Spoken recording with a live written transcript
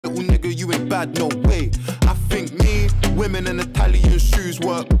bad, no way. I think me, women and Italian shoes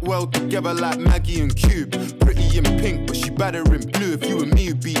work well together like Maggie and Cube. Pretty in pink, but she better in blue. If you and me,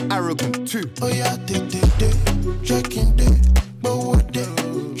 would be arrogant too. Oh yeah, checking day, but what day,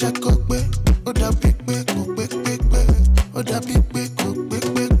 check up, oh that big, oh that big,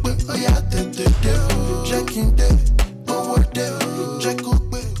 oh yeah, checking day, but what day, check up,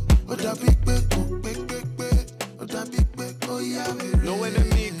 oh that big, oh that big, oh yeah. No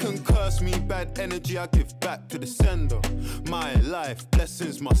enemy can curse me, bad energy I give back to the sender. My life,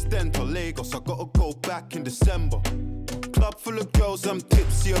 blessings must enter Lagos, I gotta go back in December. Club full of girls, I'm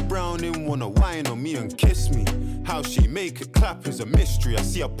tipsy, a browning, wanna wine on me and kiss me. How she make it clap is a mystery. I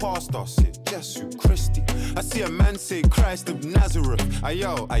see a pastor say, Jesus Christi. I see a man say, Christ of Nazareth.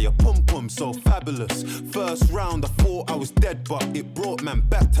 Ayo, pum pum, so fabulous. First round, I thought I was dead, but it brought man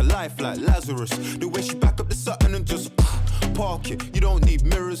back to life like Lazarus. The way she back up the Sutton and just park it. You don't need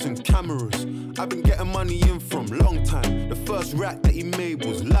mirrors and cameras. I've been getting money in from long time. The first rack that he made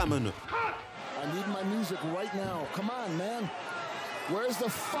was laminate. I need my music right now. Come on, man. Where's the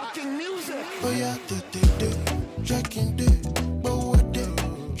fucking music? Oh yeah, checking day, but what day,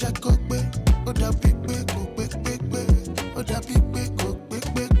 check up, oh that big, oh that big,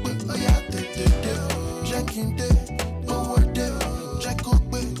 oh yeah, checking day, but what day, check up,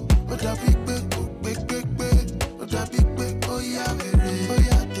 oh that big, oh that big, oh yeah,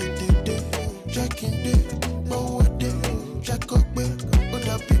 checking day, but what day, check up, oh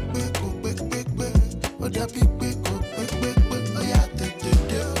that big, oh that big, oh yeah,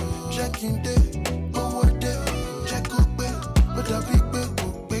 checking day, oh what day, check up, oh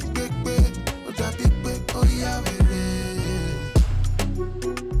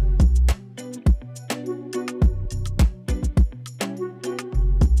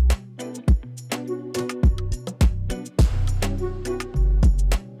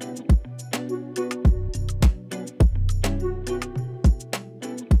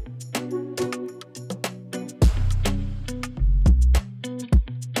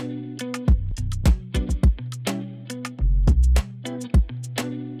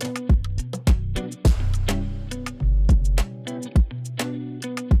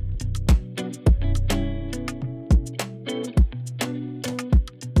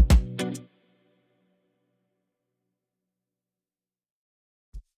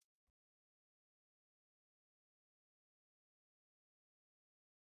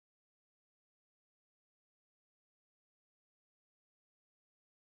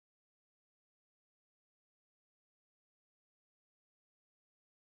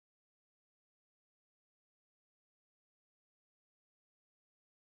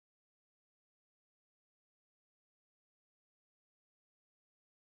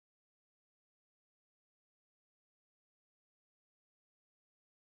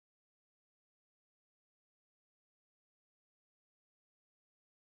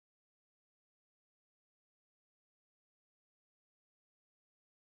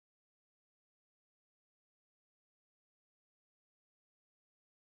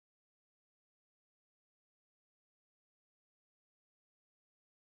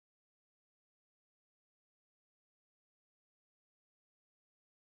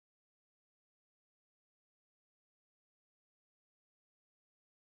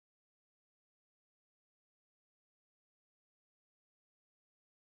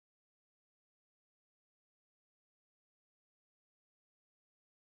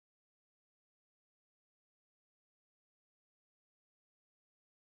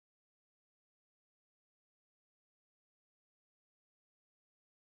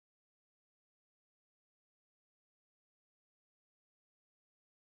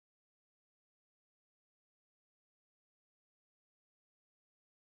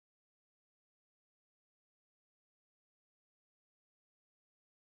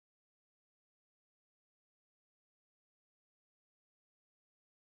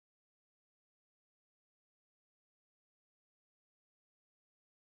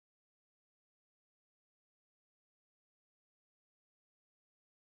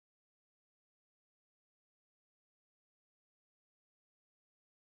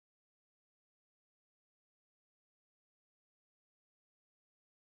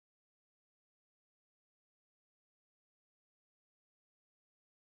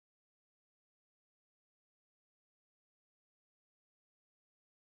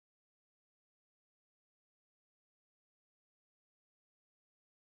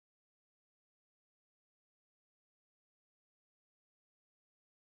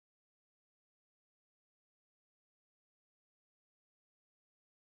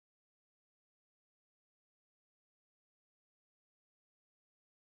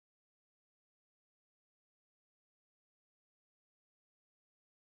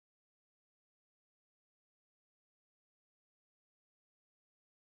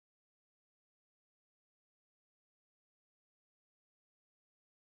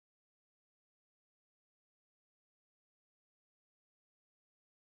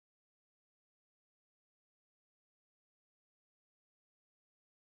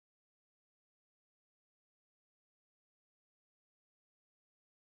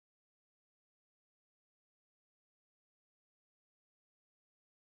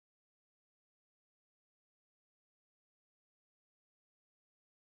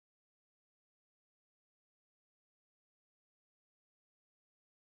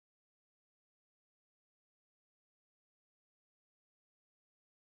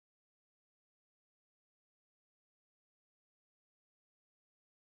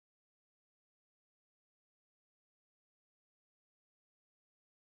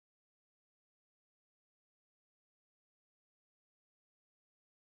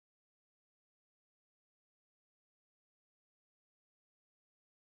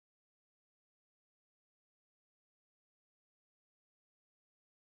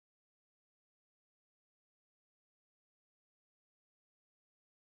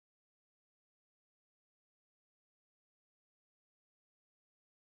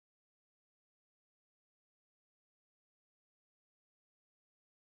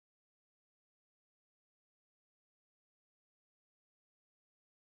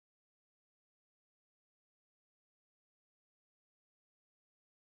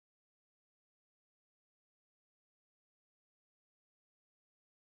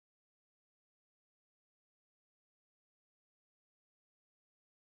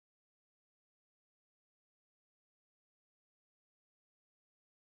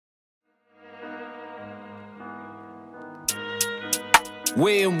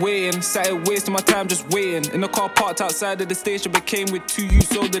Waiting, started wasting my time just waiting. In the car parked outside of the station, but came with 2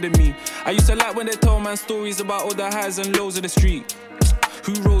 youths older than me. I used to like when they told man stories about all the highs and lows of the street.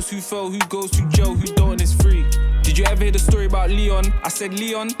 Who rose, who fell, who goes to jail, who don't, and it's free. Did you ever hear the story about Leon? I said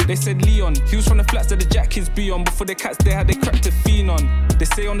Leon, they said Leon. He was from the flats that the jack kids be on. Before the cats they had they cracked a fiend on. They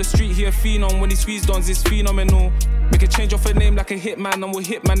say on the street he a fiend on. When he squeezed on, it's phenomenal. Make a change off a name like a hitman, and we'll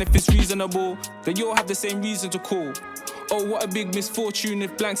hitman if it's reasonable. They all have the same reason to call. Oh, what a big misfortune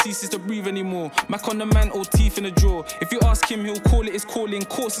if blank ceases to breathe anymore. Mac on the man, all teeth in the drawer. If you ask him, he'll call it his calling.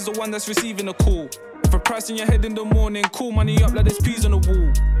 Course is the one that's receiving a call. For price in your head in the morning, call money up like there's peas on the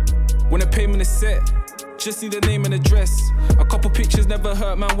wall. When the payment is set, just need a name and address. A couple pictures never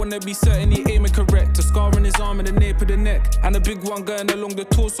hurt, man, wanna be certain he aiming correct. A scar on his arm and a nape of the neck, and a big one going along the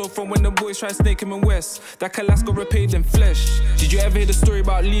torso from when the boys tried snake him in West. That Kalas got repaid in flesh. Did you ever hear the story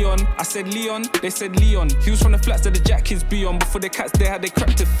about Leon? I said Leon, they said Leon. He was from the flats that the jack kids be on. Before the cats they had they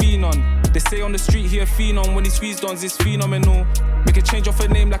cracked a fiend on. They say on the street he a fiend on. When he squeezed on, it's phenomenal. Make a change off a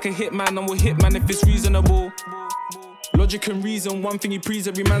name like a hitman, and we'll hitman if it's reasonable. Logic and reason, one thing he prees,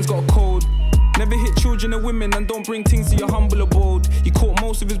 every man's got a code. Never hit children and women, and don't bring things to your humble abode. He caught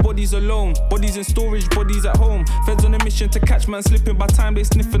most of his bodies alone. Bodies in storage, bodies at home. Feds on a mission to catch man slipping. By time they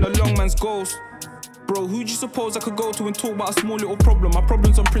sniffing a long man's ghost. Bro, who'd you suppose I could go to and talk about a small little problem? My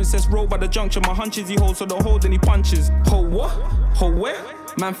problem's on Princess Road by the junction. My hunches he holds, so don't hold any punches. Hold what? Hold where?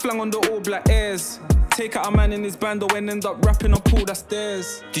 Man flung on the all black airs. Take out a man in his band and end up rapping up all that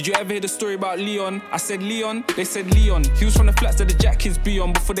stairs. Did you ever hear the story about Leon? I said Leon, they said Leon. He was from the flats that the jack kids be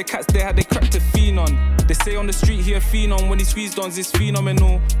on. Before the cats they had they cracked a fiend on. They say on the street he a fiend on. When he squeezed on, it's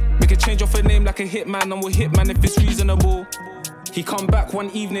phenomenal. Make a change off a name like a hitman, and we'll hitman if it's reasonable. He come back one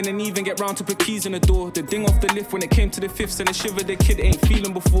evening and even get round to put keys in the door. The ding off the lift when it came to the fifths, and the shiver the kid ain't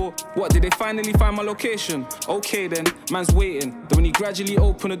feeling before. What, did they finally find my location? Okay then, man's waiting. Then when he gradually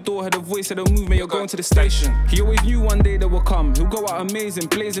opened the door, heard a voice said, "Don't move, mate, you're going to the station." He always knew one day they would come. He'll go out amazing,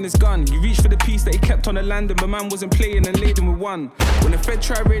 blazing his gun. He reached for the piece that he kept on the landing, but man wasn't playing and laid him with one. When the Fed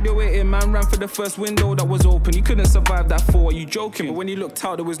tried radioing, man ran for the first window that was open. He couldn't survive that fall, are you joking? But when he looked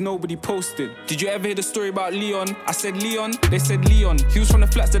out, there was nobody posted. Did you ever hear the story about Leon? I said Leon, they said Leon. He was from the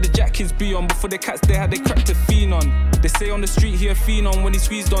flats that the jack kids be on. Before the cats they had they cracked a fiend on. They say on the street he a fiend on. When he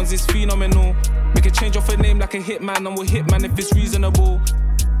squeezed on, it's phenomenal. Make a change off a name like a hitman, and we'll hitman if it's reasonable.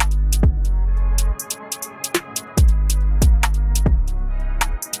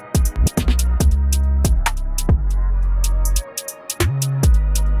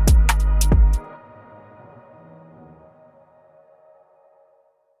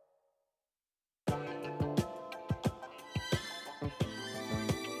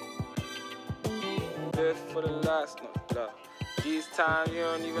 For the last, not love. These times you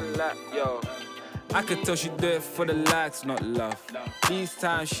don't even laugh, yo. I could tell she do it for the likes, not love. These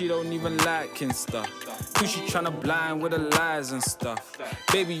times she don't even like and stuff. Who she tryna blind with the lies and stuff.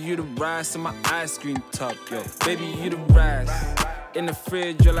 Baby, you the rice in my ice cream tub, yo. Baby, you the rice. In the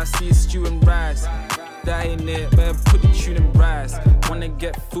fridge, all I see is stew and rice. That ain't it, better put the tune in rice. Wanna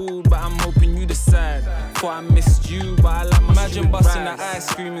get food, but I'm hoping you decide. Thought I missed you, but I like my imagine busting the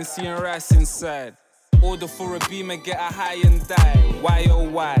ice cream and seeing rice inside. Order for a beam and get a high and die. Why oh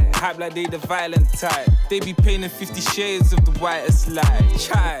why? Hype like they the violent type. They be painting 50 shades of the whitest light.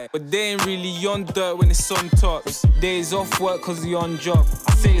 Chai, but they ain't really on dirt when it's on tops. Days off work cause they on job.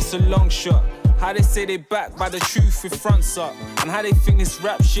 I say it's a long shot. How they say they back by the truth with fronts up. And how they think this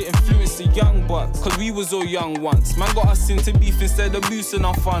rap shit influenced the young bucks. Cause we was all young once. Man got us into beef instead of boosting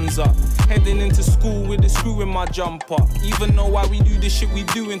our funds up. Heading into school with a screw in my jumper. Even know why we do the shit we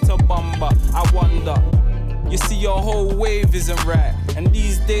do into bumper. I wonder. You see your whole wave isn't right. And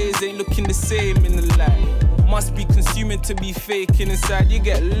these days ain't looking the same in the light. Must be consuming to be faking inside. You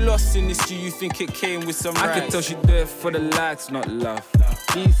get lost in this you think it came with some rice. I can tell she do it for the likes, not love.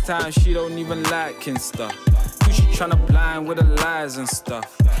 These times she don't even like and stuff. Who she tryna blind with the lies and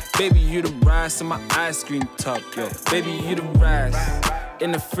stuff. Baby, you the rice in my ice cream tub, yo. Baby, you the rice.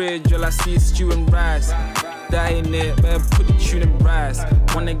 In the fridge, all I see is stew and rice. That ain't it, better put the tune in rice.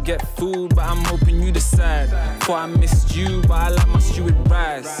 Wanna get food, but I'm hoping you decide. Thought I missed you, but I like my stew with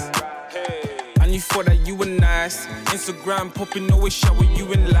rice. Hey. And you thought that you were nice. Instagram popping, always shower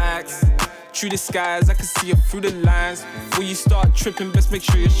you in likes. Through the skies, I can see it through the lines. Before you start tripping, best make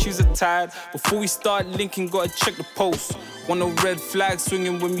sure your shoes are tied. Before we start linking, gotta check the post. Want no red flag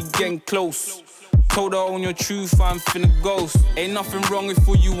swinging when we getting close. Told her own your truth, I'm finna ghost. Ain't nothing wrong if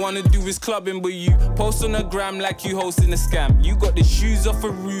all you wanna do is clubbing, but you post on the gram like you hosting a scam. You got the shoes off a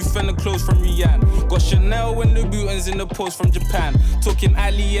roof and the clothes from Rihanna. Got Chanel and the Boutons in the post from Japan. Talking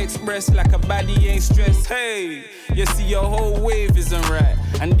AliExpress like a baddie ain't stressed. Hey, you see your whole wave isn't right,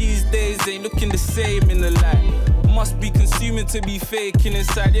 and these days ain't looking the same in the light. Must be consuming to be faking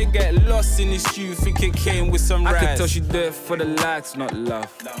inside. You get lost in this you think it came with some rice. I can tell she do it for the likes, not love.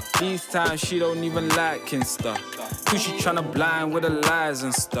 These times she don't even like and stuff. Who she tryna blind with the lies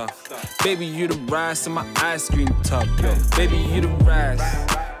and stuff. Baby, you the rice in my ice cream tub, yo. Baby, you the rice.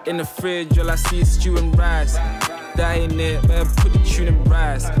 In the fridge, all I see is stew and rice. That ain't it, better put the tune in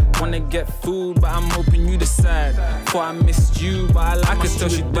rice. Wanna get food, but I'm hoping you decide. Thought I missed you, but I like it till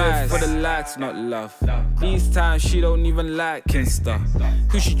she dies. For the likes, not love. These times she don't even like and stuff.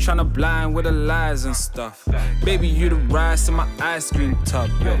 Who she tryna blind with the lies and stuff. Baby, you the rice in my ice cream tub,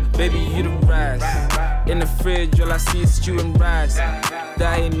 yo. Baby, you the rice. In the fridge, all I see is stew and rice.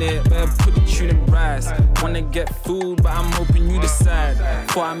 That ain't it, better put the tune in rice. Wanna get food, but I'm hoping you decide.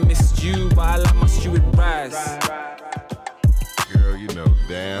 Thought I missed you, but I like my stew with rice. Girl, you know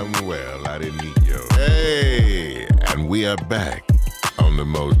damn well I didn't eat yo. Hey, and we are back on the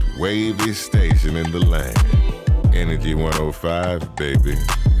most wavy station in the land. Energy 105, baby.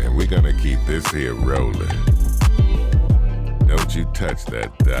 And we're gonna keep this here rolling. Don't you touch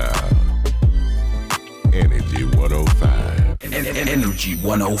that dial. Energy 105. Energy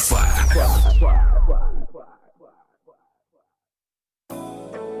 105.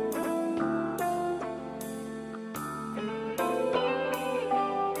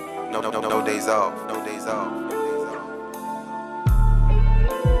 No days off, no days off, no days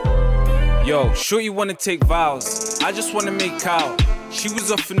off. Yo, shorty wanna take vows. I just wanna make out. She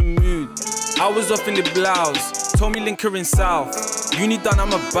was off in the mood. I was off in the blouse. Told me link her in south. Uni done,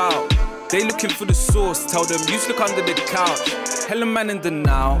 I'm about. They looking for the source. Tell them, you look under the couch. Hell a man in the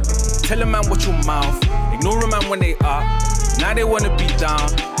now. Tell a man watch your mouth. Ignore a man when they up. Now they wanna be down.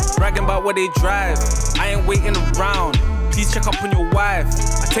 Bragging about what they drive. I ain't waiting around. Please check up on your wife.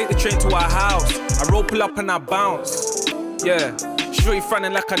 I take the train to our house. I roll pull up and I bounce. Yeah, shorty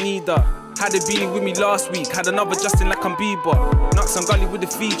frontin' like I need her. Had a beanie with me last week. Had another Justin like I'm Bieber. Knucks and gully with the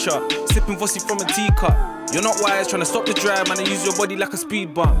feature. Sipping Vossi from a teacup. You're not wise, trying to stop the drive, man. I use your body like a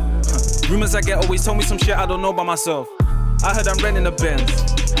speed bump. Rumors I get always tell me some shit I don't know by myself. I heard I'm renting a Benz.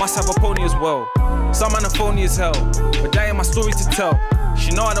 Must have a pony as well. Some man are phony as hell, but that ain't my story to tell.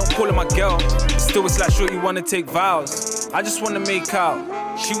 She know I don't call her my girl, but still it's like shorty wanna take vows. I just wanna make out.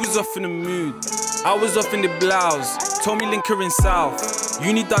 She was off in the mood. I was off in the blouse. Told me link her in south.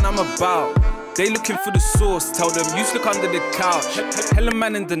 Uni done, I'm about. They looking for the source. Tell them you look under the couch. Hell a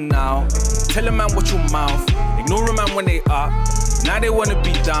man in the now. Tell a man watch your mouth. Ignore a man when they up. Now they wanna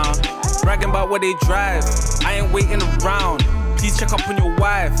be down. Bragging about what they drive. I ain't waiting around. Please check up on your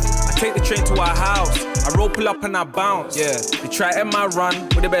wife. I take the train to our house. I roll pull up and I bounce. Yeah, they try to end my run,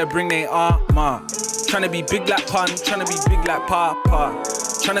 but they better bring their armor. Tryna be big like Pun, tryna be big like Papa.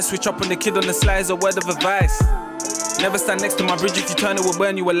 Tryna switch up on the kid on the sly is a word of advice. Never stand next to my bridge, if you turn it will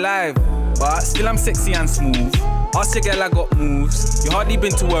burn you alive. But still I'm sexy and smooth. Ask your girl I got moves. You hardly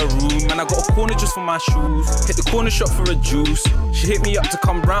been to her room, and I got a corner just for my shoes. Hit the corner shop for a juice. She hit me up to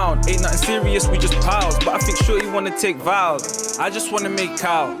come round. Ain't nothing serious, we just pals. But I think shorty wanna take vows. I just wanna make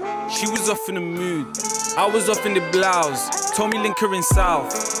out. She was off in the mood. I was off in the blouse. Told me link her in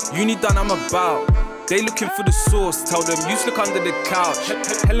south. Uni done, I'm about. They looking for the source. Tell them you look under the couch.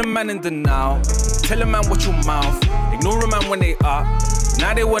 Hell a man in the now. Tell a man watch your mouth. Ignore a man when they up.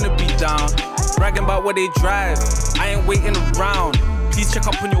 Now they wanna be down. Bragging about what they drive. I ain't waiting around. Please check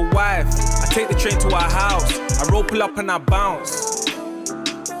up on your wife. I take the train to our house. I roll pull up and I bounce.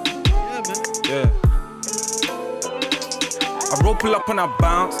 Yeah, man. Yeah. I roll pull up and I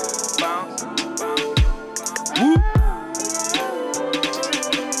bounce. Bounce. Woo.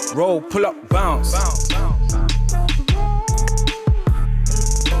 Roll, pull up, bounce.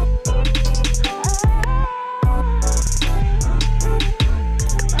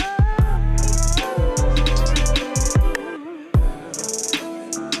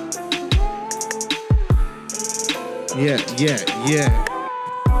 Yeah.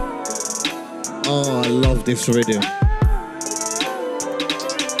 Oh, I love this rhythm.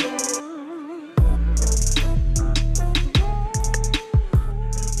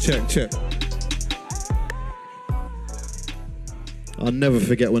 Check. I'll never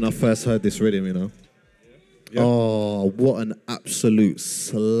forget when I first heard this rhythm, you know. Yeah. Oh, what an absolute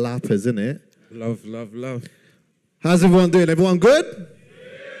slapper, isn't it? Love. How's everyone doing? Everyone good?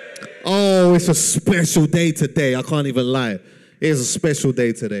 Oh, it's a special day today. I can't even lie. It's a special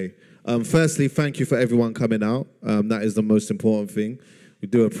day today. Firstly, thank you for everyone coming out. That is the most important thing. We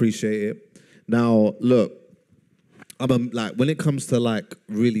do appreciate it. Now, look, like when it comes to like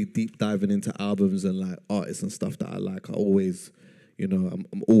really deep diving into albums and like artists and stuff that I like, I always, you know,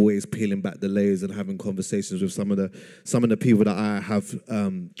 I'm always peeling back the layers and having conversations with some of the people that I have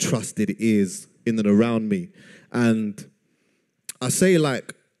trusted ears in and around me. And I say,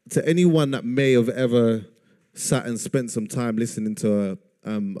 like, to anyone that may have ever sat and spent some time listening to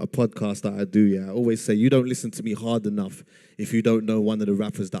a podcast that I do, yeah, I always say, you don't listen to me hard enough if you don't know one of the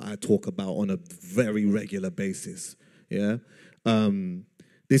rappers that I talk about on a very regular basis, yeah?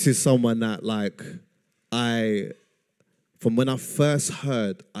 This is someone that, like, from when I first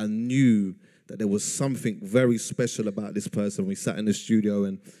heard, I knew that there was something very special about this person. We sat in the studio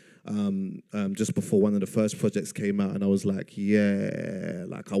and just before one of the first projects came out, and I was like, yeah,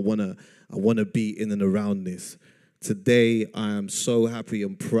 like I wanna be in and around this. Today, I am so happy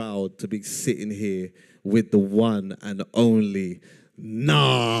and proud to be sitting here with the one and only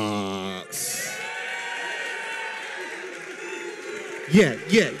Knucks. Yeah.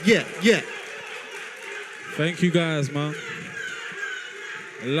 Thank you guys, man.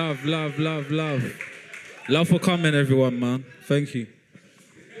 Love. Love for coming, everyone, man. Thank you.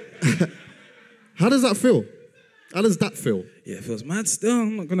 How does that feel? How does that feel? Yeah, it feels mad still.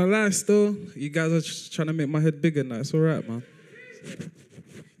 I'm not gonna lie still. You guys are just trying to make my head bigger now. It's all right, man.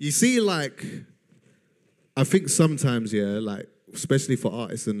 You see, like, I think sometimes, yeah, like, especially for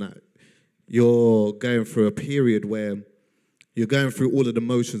artists and that, you're going through a period where you're going through all of the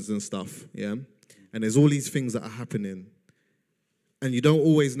motions and stuff, yeah? And there's all these things that are happening. And you don't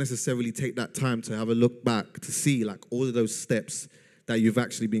always necessarily take that time to have a look back to see, like, all of those steps that you've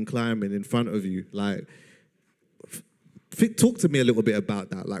actually been climbing in front of you. Like, talk to me a little bit about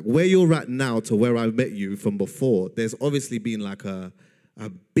that. Like, where you're at now to where I met you from before, there's obviously been like a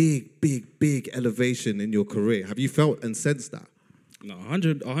big elevation in your career. Have you felt and sensed that? No,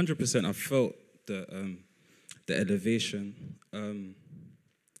 100%. I felt the elevation.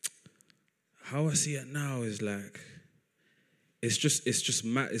 How I see it now is like, it's just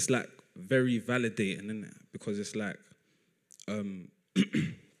mad. It's like very validating, isn't it? Because it's like,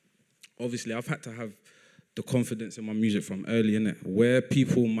 obviously I've had to have the confidence in my music from early, innit? Where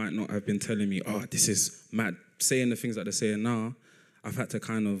people might not have been telling me, oh, this is mad, saying the things that they're saying now, I've had to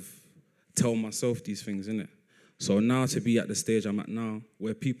kind of tell myself these things, innit? So now to be at the stage I'm at now,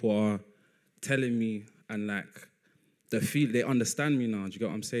 where people are telling me and like, they understand me now, do you get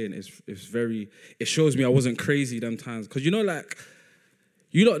what I'm saying? It's very, it shows me I wasn't crazy them times. Because you know, like,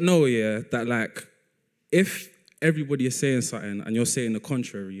 you don't know, yeah, that like, if everybody is saying something and you're saying the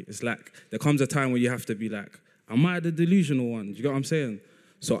contrary, it's like, there comes a time where you have to be like, am I the delusional one? Do you get what I'm saying?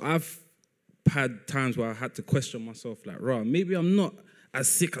 So I've had times where I had to question myself, like, rah, maybe I'm not as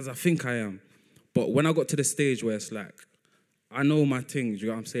sick as I think I am. But when I got to the stage where it's like, I know my things, you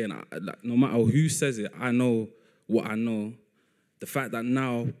know what I'm saying? Like, no matter who says it, I know what I know. The fact that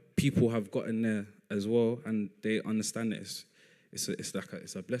now people have gotten there as well and they understand it, it's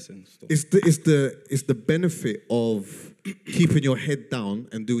a blessing. Still. It's the benefit of keeping your head down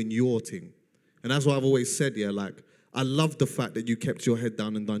and doing your thing. And that's what I've always said, yeah, like, I love the fact that you kept your head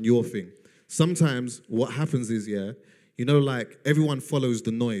down and done your thing. Sometimes what happens is, yeah, you know, like, everyone follows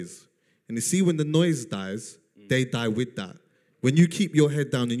the noise. And you see when the noise dies, they die with that. When you keep your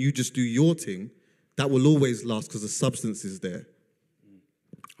head down and you just do your thing, that will always last because the substance is there.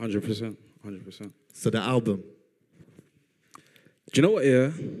 100%. So the album. Do you know what, yeah?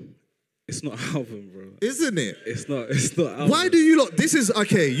 It's not an album, bro. Isn't it? It's not album. Why do you lot, this is,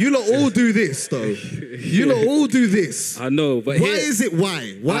 okay, you lot all do this, though. You lot all do this. I know, but why is it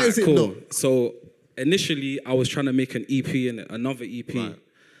why? Why is it cool. not? So, initially, I was trying to make an EP and another EP. Right.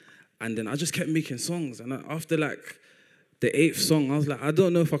 And then I just kept making songs. And after, like, the 8th song, I was like, I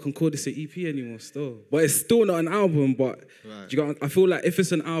don't know if I can call this an EP anymore still. But it's still not an album, but right. I feel like if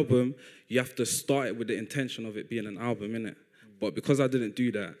it's an album, you have to start it with the intention of it being an album, innit? But because I didn't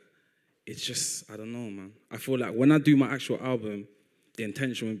do that, it's just, I don't know, man. I feel like when I do my actual album, the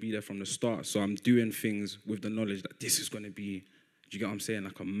intention will be there from the start. So I'm doing things with the knowledge that this is going to be, do you get what I'm saying,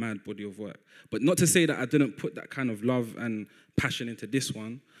 like a mad body of work. But not to say that I didn't put that kind of love and passion into this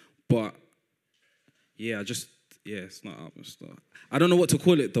one, but yeah, it's not album stuff. I don't know what to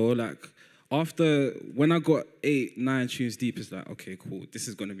call it though. Like, after, when I got 8, 9 tunes deep, it's like, okay, cool. This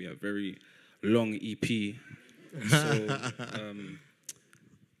is going to be a very long EP. So,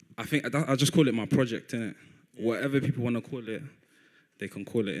 I think I'll just call it my project, innit? Whatever people want to call it, they can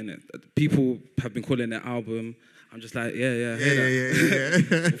call it, innit? People have been calling it album. I'm just like, yeah.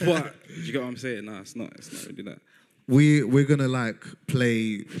 But, do you get what I'm saying? No, it's not really that. We're going to, like,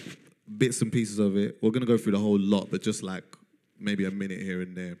 play bits and pieces of it. We're gonna go through the whole lot, but just like maybe a minute here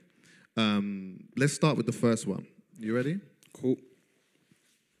and there. Let's start with the first one. You ready? Cool.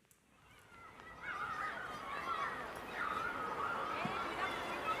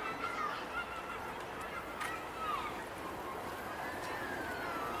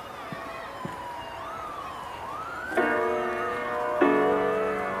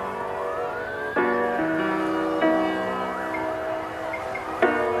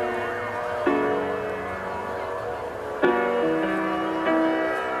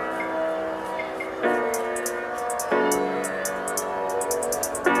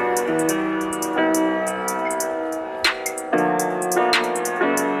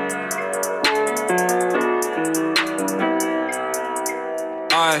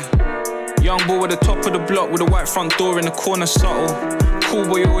 Young boy at the top of the block with a white front door in the corner, subtle. Cool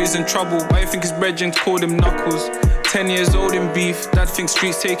boy always in trouble. Why you think his brethren called him Knuckles? 10 years old in beef, dad thinks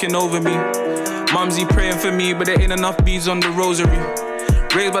streets taking over me. Mumsy praying for me, but there ain't enough beads on the rosary.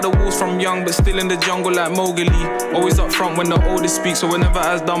 Raised by the wolves from young, but still in the jungle like Mowgli. Always up front when the oldest speaks, so we're never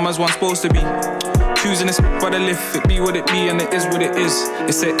as dumb as one's supposed to be. Choosing this by the lift, it be what it be and it is what it is.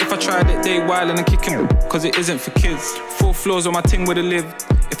 They said if I tried it, they wildin' and kicking, cause it isn't for kids. 4 floors on my ting would've lived.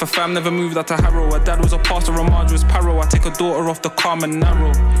 If a fam never moved out to Harrow, her dad was a pastor and Marge was Paro. I take a daughter off the calm and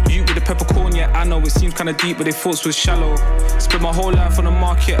narrow. You with the peppercorn, yeah, I know it seems kinda deep, but they thoughts was shallow. Spent my whole life on the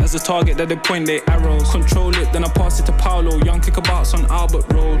market as a target that they point their arrows. Control it, then I pass it to Paolo. Young kickabouts on Albert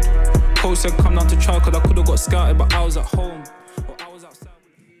Road. Coach said come down to trial cause I could've got scouted, but I was at home. Or I was outside.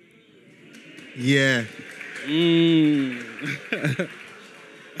 Yeah.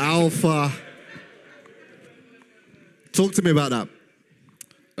 Alpha. Talk to me about that.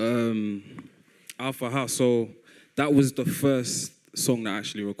 Alpha House. So that was the first song that I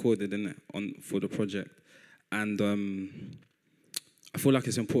actually recorded for the project, and I feel like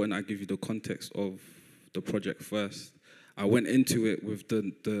it's important I give you the context of the project first. I went into it with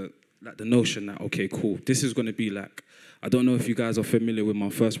the notion that okay, cool, this is gonna be like, I don't know if you guys are familiar with my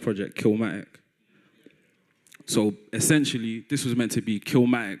first project, Killmatic. So essentially, this was meant to be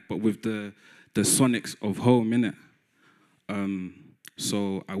Killmatic, but with the sonics of home, innit?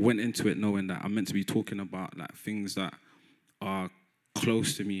 So I went into it knowing that I'm meant to be talking about like things that are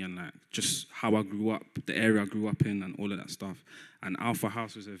close to me and like just how I grew up, the area I grew up in and all of that stuff. And Alpha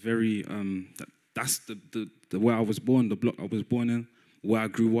House was a very, that's the where I was born, the block I was born in, where I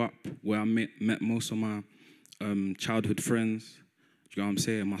grew up, where I met most of my childhood friends. You know what I'm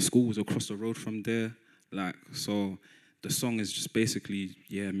saying? My school was across the road from there. Like, so the song is just basically,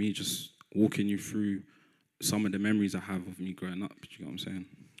 yeah, me just walking you through some of the memories I have of me growing up. You know what I'm saying?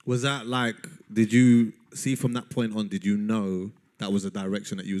 Was that like, did you see from that point on, did you know that was a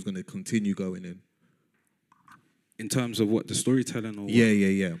direction that you was going to continue going in? In terms of what, the storytelling or what?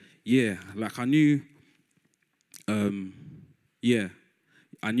 Yeah. Yeah, like I knew, yeah,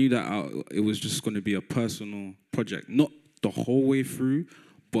 I knew that it was just going to be a personal project. Not the whole way through,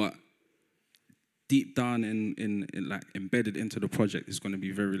 but deep down in like embedded into the project, it's going to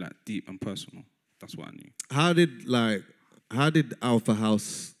be very like deep and personal. That's what I knew. How did Alpha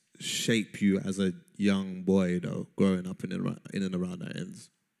House shape you as a young boy though, growing up in and around that ends?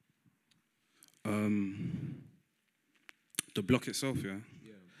 The block itself, yeah.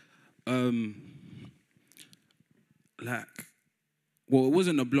 Like, well, it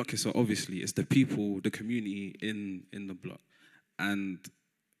wasn't the block itself, obviously. It's the people, the community in the block. And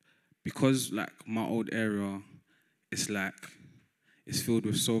because, like, my old area, it's filled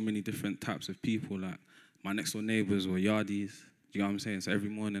with so many different types of people. Like, my next door neighbors were yardies. You know what I'm saying? So every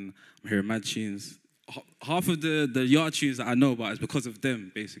morning, I'm hearing mad tunes. Half of the yard tunes that I know about is because of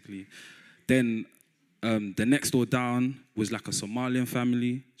them, basically. Then the next door down was like a Somalian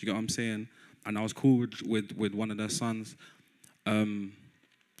family. Do you get what I'm saying? And I was cool with one of their sons. And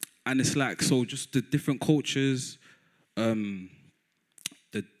it's like, so just the different cultures, the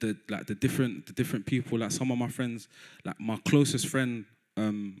different people. Like some of my friends, like my closest friend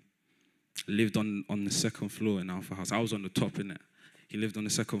lived on the second floor in Alpha House. I was on the top, innit? He lived on the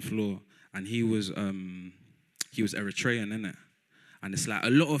second floor, and he was Eritrean, innit? And it's like a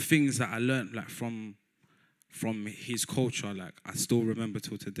lot of things that I learned like from his culture, like I still remember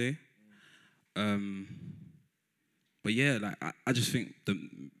till today. But yeah, like I just think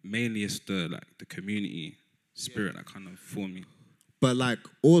mainly it's the community spirit that kind of formed me. But like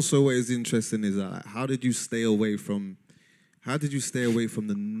also what is interesting is that like, how did you stay away from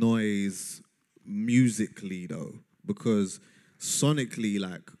the noise musically though? Because sonically,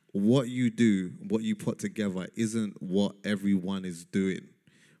 like what you do, what you put together isn't what everyone is doing.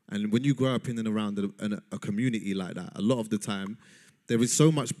 And when you grow up in and around a community like that, a lot of the time, there is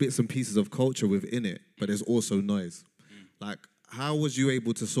so much bits and pieces of culture within it, but there's also noise. Like, how was you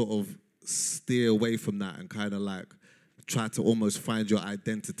able to sort of steer away from that and kind of like try to almost find your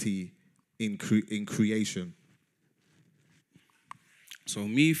identity in creation? So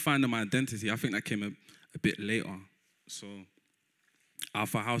me finding my identity, I think that came a bit later. So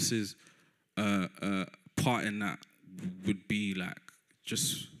Alpha House's part in that would be like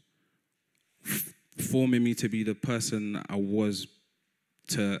just forming me to be the person that I was,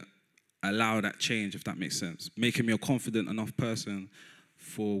 to allow that change, if that makes sense. Making me a confident enough person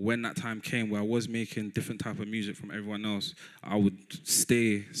for when that time came where I was making different type of music from everyone else, I would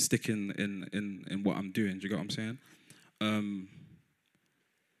stick in what I'm doing. Do you get what I'm saying?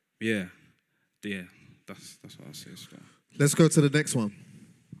 Yeah, that's what I say. So. Let's go to the next one.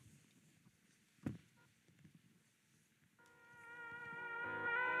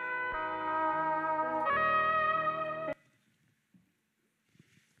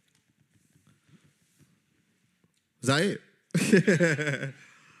 Is that it?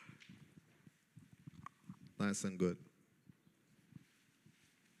 Nice and good.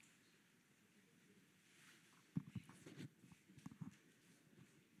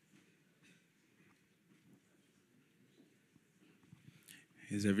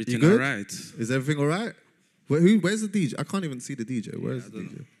 Is everything all right? Is everything all right? Where's the DJ? I can't even see the DJ. Where's the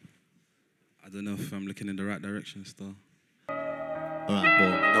DJ? I don't know if I'm looking in the right direction still. All right, boy.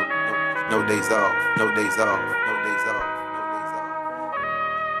 No days off. No days off. No days off.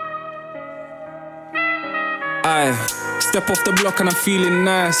 Aye, step off the block and I'm feeling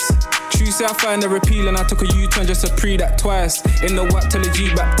nice. Tuesday I find her appealing, I took a U-turn just to pre that twice. In the whack till the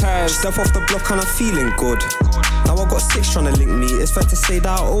G baptized. Step off the block and I'm feeling good. Now I got 6 trying to link me, it's fair to say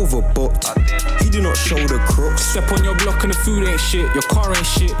that I overbooked. He do not show the crooks. Step on your block and the food ain't shit, your car ain't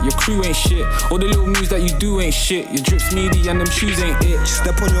shit, your crew ain't shit. All the little moves that you do ain't shit, your drips meaty and them shoes ain't it.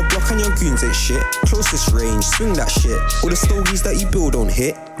 Step on your block and your goons ain't shit. Closest range, swing that shit. All the stogies that you build don't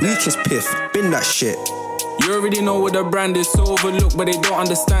hit. Weakest piff, bin that shit. You already know what the brand is, so overlooked but they don't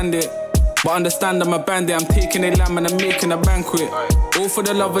understand it. But understand I'm a bandit, I'm taking a lamb and I'm making a banquet. All for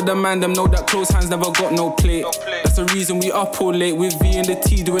the love of the man, them know that close hands never got no plate. That's the reason we up all late with V and the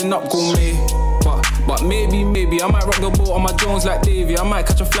T doing up gourmet. But maybe, I might rock the boat on my Jones like Davey. I might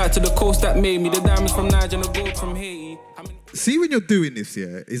catch a flight to the coast that made me. The diamonds from Niger and the gold from Haiti. See, when you're doing this,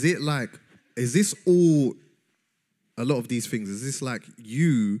 yeah, is this all, a lot of these things, is this like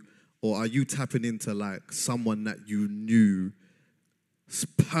you, or are you tapping into like someone that you knew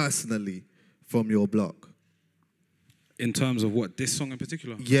personally from your block? In terms of what, this song in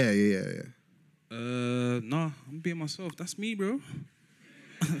particular? Yeah. Nah, I'm being myself. That's me, bro.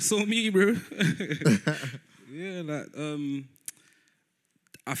 So me, bro. Yeah, like,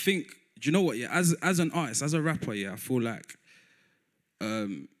 I think, do you know what, yeah, as an artist, as a rapper, yeah, I feel like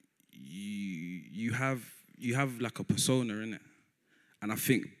you have like a persona, innit? And I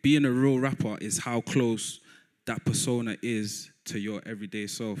think being a real rapper is how close that persona is to your everyday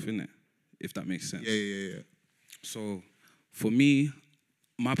self, innit? If that makes sense. Yeah. So for me,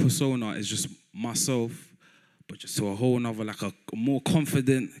 my persona is just myself, but just to a whole nother, like a more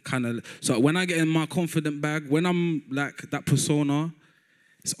confident kind of. So when I get in my confident bag, when I'm like that persona,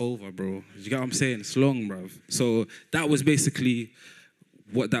 it's over, bro. You get what I'm saying? It's long, bro. So that was basically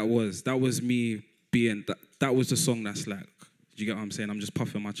what that was. That was me being, that was the song that's like, you get what I'm saying? I'm just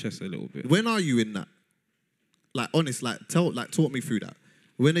puffing my chest a little bit. When are you in that? Like, honest, like, talk me through that.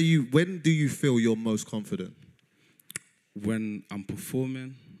 When do you feel you're most confident? When I'm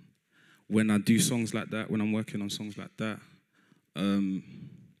performing, when I do songs like that, when I'm working on songs like that.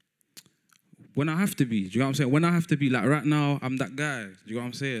 When I have to be, do you know what I'm saying? When I have to be, like right now, I'm that guy. Do you know what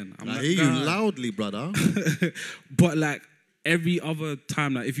I'm saying? I hear you loudly, brother. But like every other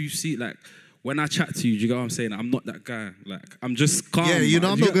time, like if you see, like when I chat to you, do you know what I'm saying? I'm not that guy. Like I'm just calm. Yeah, you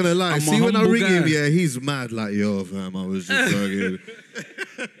know, I'm not gonna lie. I'm See, when I ring him, yeah, he's mad. Like, yo, fam, I was just talking.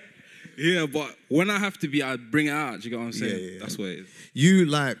 Yeah, but when I have to be, I bring it out. Do you know what I'm saying? Yeah. That's what it is.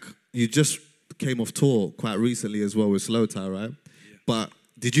 You just came off tour quite recently as well with Slow Tie, right? Yeah. But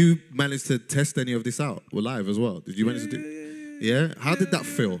did you manage to test any of this out live as well? Did you manage to do? Yeah. How did that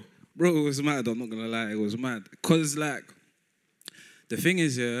feel? Bro, it was mad. I'm not gonna lie, it was mad. Cause like, the thing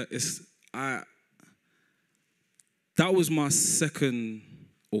is, yeah, that was my second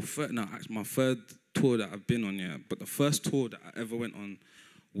or third. No, actually, my third tour that I've been on. Yeah, but the first tour that I ever went on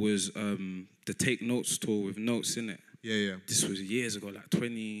was the Take Notes tour with Notes in it. Yeah. This was years ago, like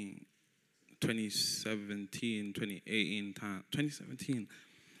 2017, 2018 time, 2017.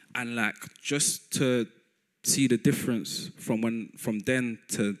 And like, just to see the difference from then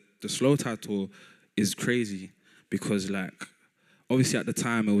to the Slow Tie tour is crazy. Because like, obviously at the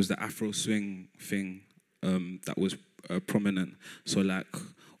time it was the Afro swing thing that was prominent. So like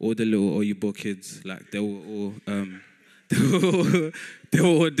all the little Oyibo kids, like they were all they were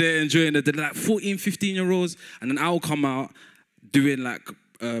all there enjoying it. They're like 14, 15-year-olds, and then I'll come out doing like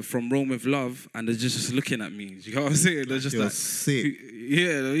From Rome with Love, and they're just looking at me. You know what I'm saying? They're just You're like, sick.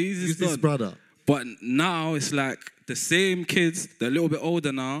 Yeah, he's this brother. But now it's like the same kids, they're a little bit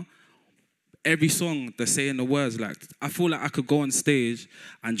older now. Every song, they're saying the words. Like, I feel like I could go on stage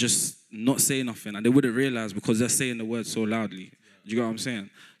and just not say nothing, and they wouldn't realize because they're saying the words so loudly. You get what I'm saying?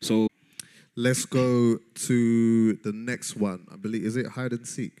 So let's go to the next one. I believe, is it Hide and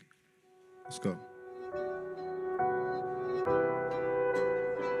Seek? Let's go.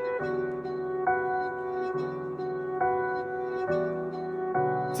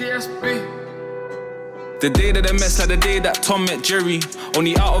 TSB. The day that they met, like the day that Tom met Jerry.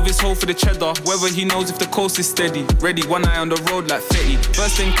 Only out of his hole for the cheddar. Whether he knows if the coast is steady. Ready, one eye on the road like Fetty.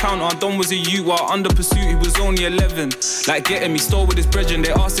 First encounter, Don was a youth, while under pursuit he was only 11. Like getting me, stole with his brethren.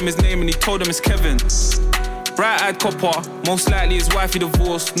 They asked him his name and he told them it's Kevin. Bright-eyed copper, most likely his wife he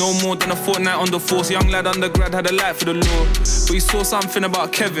divorced. No more than a fortnight on the force. Young lad undergrad had a light for the law. But he saw something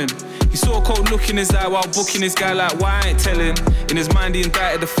about Kevin. He saw a cold look in his eye while booking his guy like, why I ain't telling? In his mind he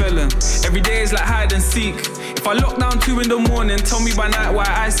indicted the felon. Every day is like hide and seek. If I lock down 2 in the morning, tell me by night why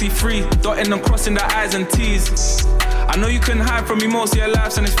I see 3. Dotting and crossing the I's and T's. I know you couldn't hide from me most of your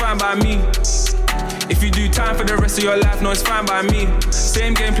lives and it's fine by me. If you do time for the rest of your life, no, it's fine by me.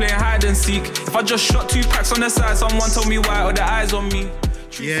 Same game playing hide and seek. If I just shot 2 packs on the side, someone told me why, or the eyes on me.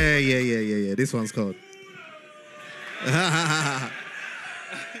 Yeah. This one's cold.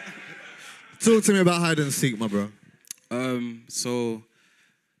 Talk to me about hide and seek, my bro. So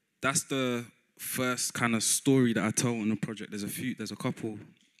that's the first kind of story that I tell on the project. There's a few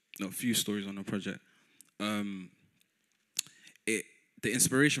stories on the project. The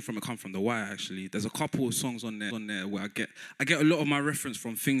inspiration from it come from The Wire, actually. There's a couple of songs on there where I get a lot of my reference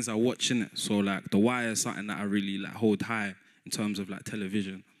from things I watch in it. So like The Wire is something that I really like hold high in terms of like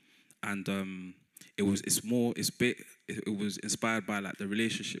television, and it was inspired by like the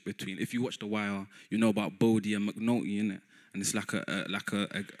relationship between. If you watch The Wire, you know about Bodie and McNulty in it, and it's like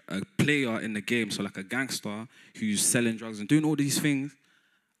a player in the game, so like a gangster who's selling drugs and doing all these things,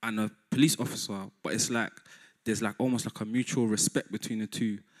 and a police officer, but it's like there's like almost like a mutual respect between the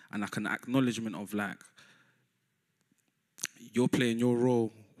two, and like an acknowledgement of like, you're playing your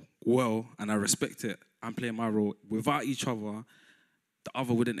role well, and I respect it. I'm playing my role. Without each other, the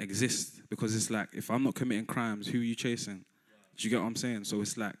other wouldn't exist, because it's like, if I'm not committing crimes, who are you chasing? Do you get what I'm saying? So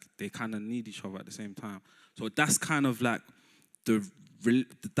it's like they kind of need each other at the same time. So that's kind of like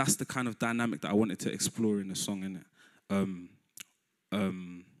that's the kind of dynamic that I wanted to explore in the song, innit?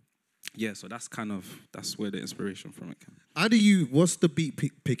 Yeah, so that's where the inspiration from it came. What's the beat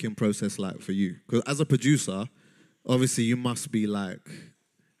picking process like for you? Because as a producer, obviously you must be like,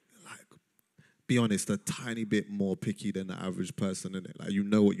 be honest, a tiny bit more picky than the average person, innit? Like, you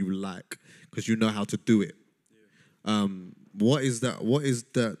know what you like because you know how to do it. Yeah. What is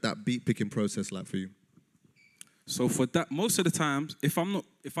that beat picking process like for you? So for that, most of the times, if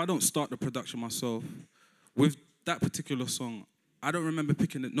I don't start the production myself, with that particular song, I don't remember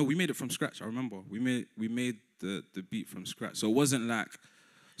picking it. No, we made it from scratch. I remember we made the beat from scratch. So it wasn't like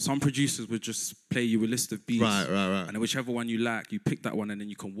some producers would just play you a list of beats, right, and then whichever one you like, you pick that one, and then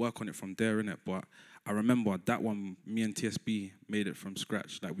you can work on it from there, innit? But I remember that one, me and TSB made it from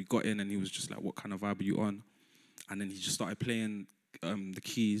scratch. Like, we got in, and he was just like, "What kind of vibe are you on?" And then he just started playing the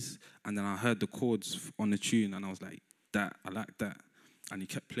keys, and then I heard the chords on the tune, and I was like, "That, I like that," and he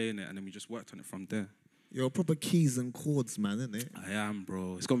kept playing it, and then we just worked on it from there. You're proper keys and chords, man, isn't it? I am,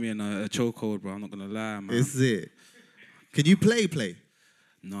 bro. It's got me in a chokehold, bro. I'm not gonna lie, man. Is it? Can you play?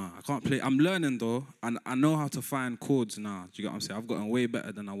 No, I can't play. I'm learning though, and I know how to find chords now. Do you get what I'm saying? I've gotten way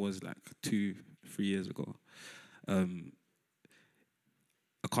better than I was like 2-3 years ago.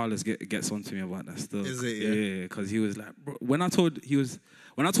 Carlos gets on to me about that still. Is it? Yeah, because he was like, bro, when I told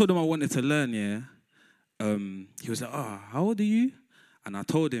him I wanted to learn, he was like, "Oh, how old are you?" And I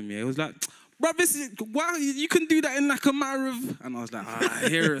told him, he was like, "Bro, wow, you can do that in like a matter of..." And I was like, I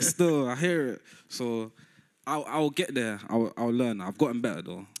hear it still, I hear it. So I'll get there, I'll learn. I've gotten better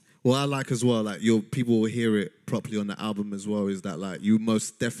though. What I like as well, like people will hear it properly on the album as well, is that like you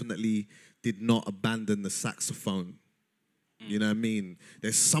most definitely did not abandon the saxophone. You know what I mean?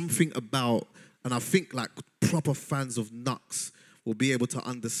 There's something about, and I think like proper fans of Knucks will be able to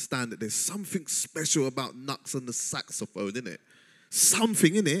understand that there's something special about Knucks and the saxophone, innit?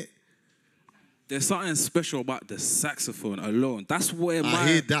 Something, innit? There's something special about the saxophone alone. That's where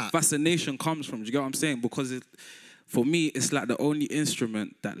my fascination comes from. Do you get what I'm saying? Because for me, it's like the only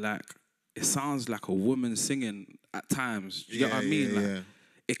instrument that like it sounds like a woman singing at times. You get what I mean? Like,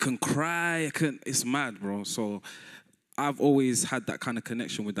 it can cry. It's mad, bro. So I've always had that kind of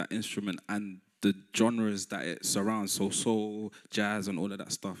connection with that instrument and the genres that it surrounds. So soul, jazz, and all of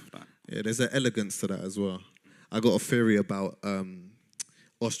that stuff. Like. Yeah, there's an elegance to that as well. I got a theory about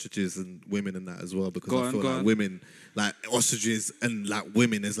ostriches and women and that as well, because I feel like women, like ostriches and like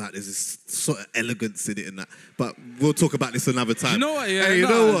women, is like there's this sort of elegance in it and that. But we'll talk about this another time. You know what? Yeah, hey, you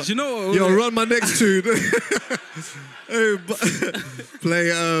know what? You know what? Yo, run my next tune. Hey,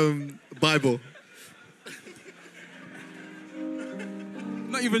 play Bible.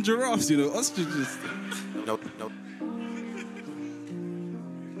 Not even giraffes, you know, ostriches. No.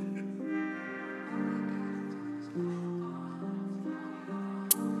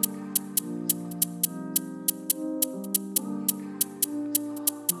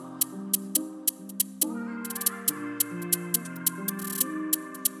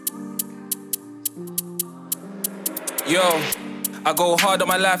 Yo, I go hard on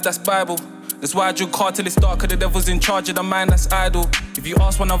my life, that's Bible. That's why I drink hard till it's dark, cause the devil's in charge of the mind that's idle. If you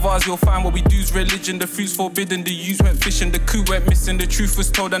ask one of ours, you'll find what we do's religion. The fruit's forbidden, the use went fishing, the coup went missing. The truth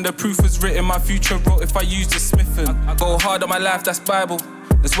was told and the proof was written. My future wrote if I used a smithing. I go hard on my life, that's Bible.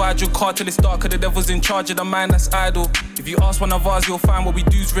 That's why I drink hard till it's dark, cause the devil's in charge of the mind that's idle. If you ask one of ours, you'll find what we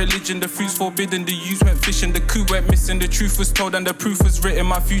do's religion. The fruit's forbidden, the use went fishing, the coup went missing. The truth was told and the proof was written.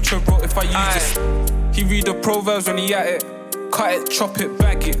 My future wrote if I used it. He read the Proverbs when he at it. Cut it, chop it,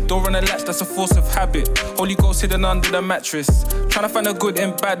 bag it. Door on the latch, that's a force of habit. Holy Ghost hidden under the mattress. Trying to find the good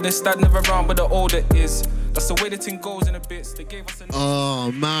in badness. Dad never around, but the older is. That's the way the thing goes in a bits. They gave us a...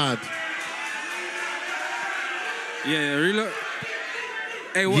 Oh, mad. Yeah, really.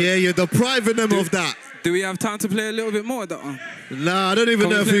 Hey, what? Yeah, you're depriving them of that. Do we have time to play a little bit more of that one? Nah, I don't even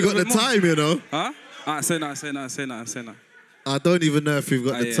know if we got the time, you know. Huh? Alright, say that. I don't even know if we've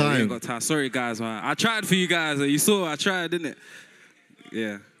got the time. We ain't got time. Sorry, guys, man. I tried for you guys. You saw I tried, didn't it?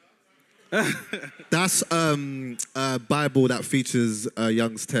 Yeah. That's a Bible that features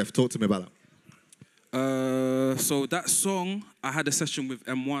Young's Tef. Talk to me about that. So that song, I had a session with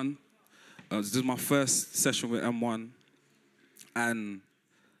M1. This is my first session with M1. And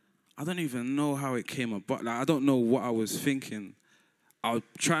I don't even know how it came about. Like, I don't know what I was thinking. I'll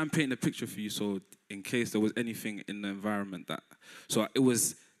try and paint a picture for you so in case there was anything in the environment that... So it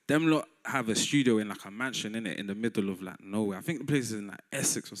was... Them lot have a studio in like a mansion, innit, in the middle of like nowhere. I think the place is in like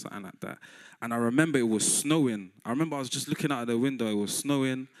Essex or something like that. And I remember it was snowing. I remember I was just looking out of the window. It was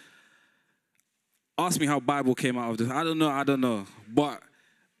snowing. Ask me how Bible came out of this. I don't know. But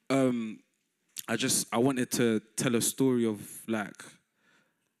I wanted to tell a story of like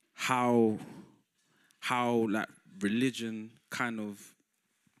how like religion kind of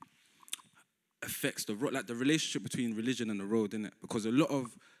affects the road, like the relationship between religion and the road, innit? Because a lot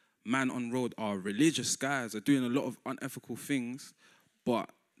of man on road are religious guys, are doing a lot of unethical things, but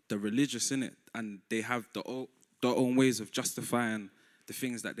they're religious, innit? And they have their own ways of justifying the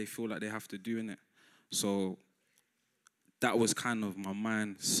things that they feel like they have to do, innit? So that was kind of my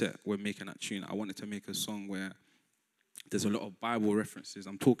mindset when making that tune. I wanted to make a song where there's a lot of Bible references.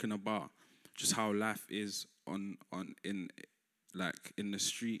 I'm talking about just how life is in the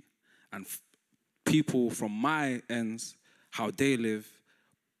street, and people from my ends, how they live,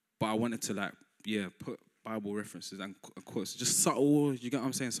 but I wanted to put Bible references and quotes, just subtle, you get what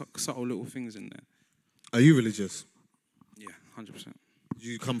I'm saying, subtle little things in there. Are you religious? Yeah, 100%. Do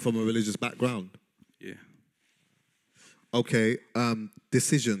you come from a religious background? Yeah. Okay,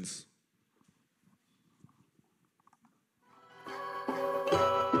 decisions.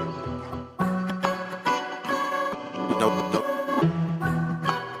 No.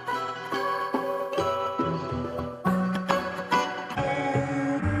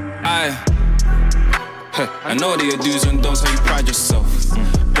 I know that your do's and don'ts, how you pride yourself.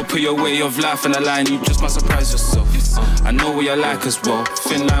 But put your way of life in a line, you just might surprise yourself. I know what you're like as well,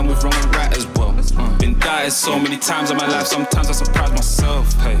 thin line with wrong and right as well. Been dieted so many times in my life, sometimes I surprise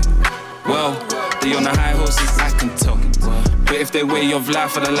myself. Hey, well, they on the high horses, I can tell. But if they way of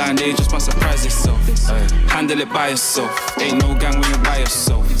life on the line, they just might surprise yourself. Handle it by yourself, ain't no gang when you're by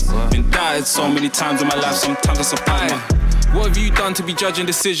yourself. Been dieted so many times in my life, sometimes I surprise myself. What have you done to be judging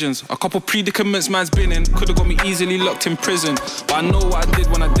decisions? A couple predicaments man's been in. Could've got me easily locked in prison, but I know what I did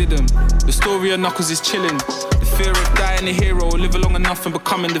when I did them. The story of Knuckles is chilling. The fear of dying a hero, live long enough and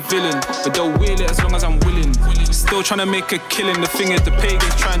becoming the villain. But they'll wheel it as long as I'm willing. Still trying to make a killing. The thing is the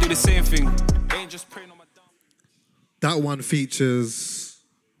pagans try and do the same thing. They ain't just praying on my down. That one features...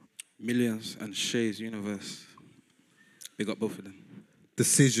 Millions and Shay's Universe. We got both of them.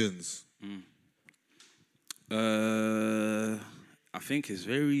 Decisions. I think it's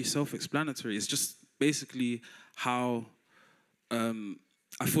very self-explanatory. It's just basically how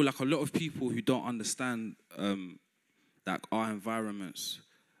I feel like a lot of people who don't understand like our environments,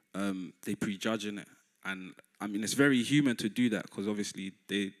 they prejudge in it, and I mean it's very human to do that because obviously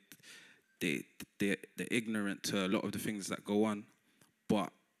they're ignorant to a lot of the things that go on,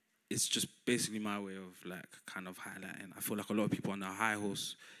 but it's just basically my way of like kind of highlighting. I feel like a lot of people on their high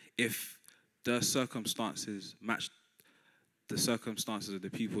horse, if the circumstances match the circumstances of the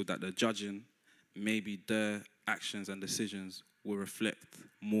people that they're judging, maybe their actions and decisions will reflect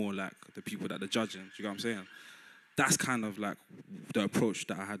more like the people that they're judging. Do you get what I'm saying? That's kind of like the approach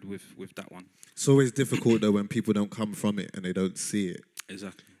that I had with that one. It's always difficult though when people don't come from it and they don't see it.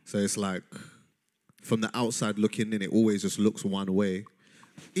 Exactly. So it's like, from the outside looking in, it always just looks one way.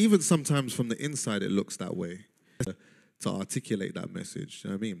 Even sometimes from the inside, it looks that way. To articulate that message, you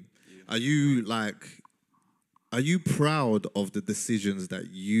know what I mean? Yeah. Are you proud of the decisions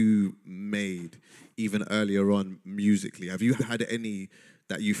that you made even earlier on musically? Have you had any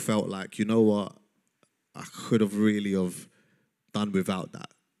that you felt like, you know what, I could have really have done without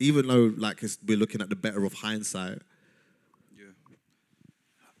that? Even though like we're looking at the better of hindsight. Yeah.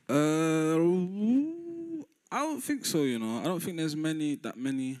 I don't think so, you know. I don't think there's that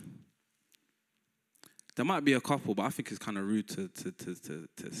many. There might be a couple, but I think it's kind of rude to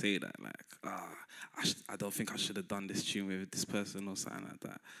say that. Like, I don't think I should have done this tune with this person or something like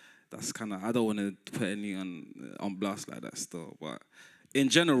that. That's kind of, I don't want to put any on blast like that still. But in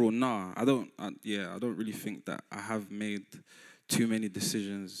general, nah, I don't really think that I have made too many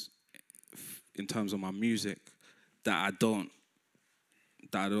decisions in terms of my music that I don't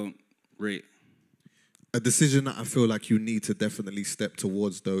rate. A decision that I feel like you need to definitely step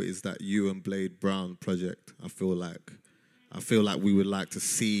towards, though, is that you and Blade Brown project. I feel like we would like to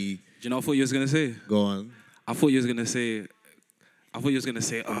see. Do you know what I thought you was gonna say? Go on. I thought you was gonna say,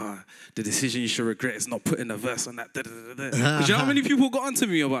 the decision you should regret is not putting a verse on that. Do you know how many people got onto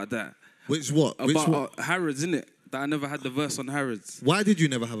me about that? Which what? About Harrods, innit? That I never had the verse on Harrods. Why did you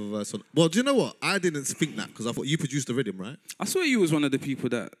never have a verse on? Well, do you know what? I didn't think that because I thought you produced the rhythm, right? I swear you was one of the people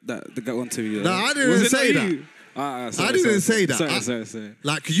that got onto me. No, I didn't say that. I didn't say that. Sorry.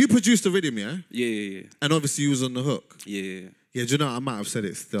 Like, you produced the rhythm, yeah? Yeah. And obviously you was on the hook. Yeah. Yeah, do you know, I might have said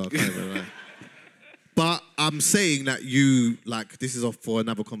it still. I can't even lie. But I'm saying that you, like, this is off for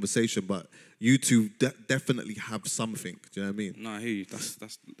another conversation, but you two definitely have something. Do you know what I mean? Nah, I hear you.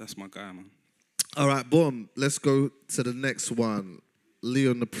 That's my guy, man. All right, boom. Let's go to the next one.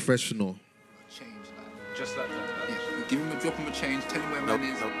 Leon the Professional. Change that. Just like that. Yeah. Give him drop him a change. Tell him where man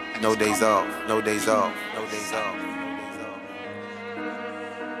is. No days off. No days off. No days off.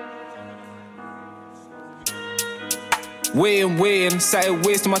 Waiting, sat here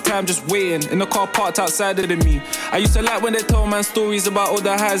wasting my time just waiting. In the car parked outside of me. I used to like when they told man stories about all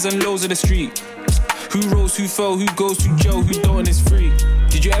the highs and lows of the street. Who rose, who fell, who goes to jail, who don't and is free.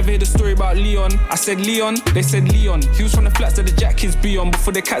 Did you ever hear the story about Leon? I said Leon, they said Leon. He was from the flats that the jack kids be on.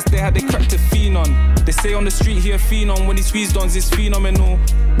 Before the cats they had they cracked a fiend on. They say on the street he a fiend on. When he squeezed on, it's phenomenal.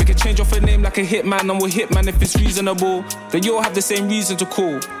 Make a change off a name like a hitman, and we'll hitman if it's reasonable. Then you all have the same reason to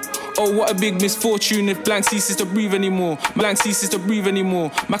call. Oh, what a big misfortune if blank ceases to breathe anymore. Blank ceases to breathe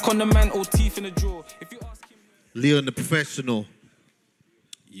anymore. Mac on the man, all teeth in the drawer. If you ask him... Leon the Professional.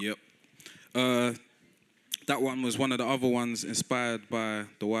 Yep. That one was one of the other ones inspired by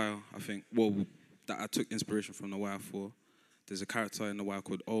The Wire, I think. Well, that I took inspiration from The Wire for. There's a character in The Wire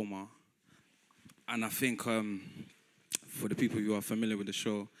called Omar. And I think for the people who are familiar with the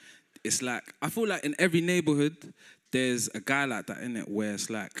show, it's like, I feel like in every neighborhood, there's a guy like that in it where it's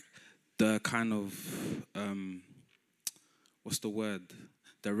like the kind of, what's the word?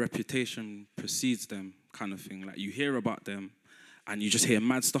 Their reputation precedes them kind of thing. Like you hear about them and you just hear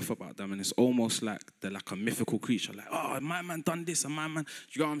mad stuff about them and it's almost like they're like a mythical creature. Like, oh, my man done this and my man,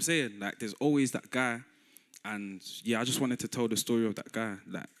 you know what I'm saying? Like there's always that guy. And yeah, I just wanted to tell the story of that guy.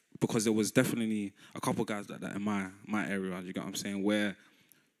 Like, because there was definitely a couple guys like that in my area, you get what I'm saying? Where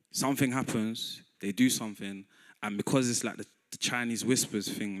something happens, they do something, and because it's like the Chinese whispers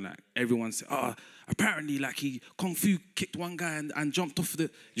thing, like everyone says, oh, apparently like he kung fu kicked one guy and jumped off the,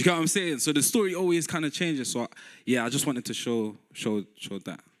 you get what I'm saying? So the story always kind of changes. So yeah, I just wanted to show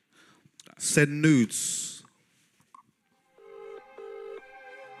that. Send nudes.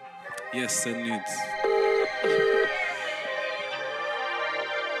 Yes, send nudes.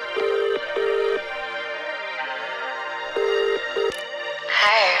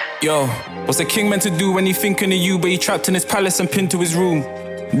 Yo, what's a king meant to do when he thinking of you, but he trapped in his palace and pinned to his room?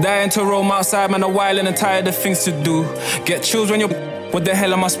 Dying to roam outside, man, a while and tired of things to do. Get chills when you're, what the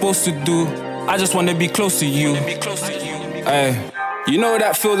hell am I supposed to do? I just wanna be close to you. Ay. You know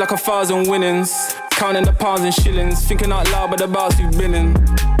that feels like 1,000 winnings. Counting the pounds and shillings. Thinking out loud about the bouts you've been in.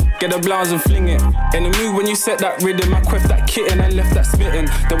 Get the blouse and fling it. In the mood when you set that rhythm, I queft that kitten and left that spitting.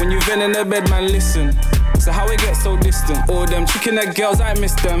 Then when you vent in the bed, man, listen. So how it get so distant? All them chicken egg girls, I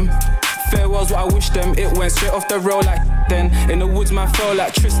miss them. Farewell's what I wish them. It went straight off the road like then. In the woods, man, felt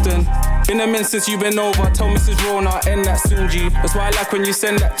like Tristan. Been a minute since you been over. Told Mrs. Rona, end that soon, G. That's why I like when you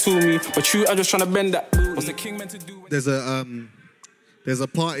send that to me. But you, I'm just trying to bend that. What's the king meant to do? There's a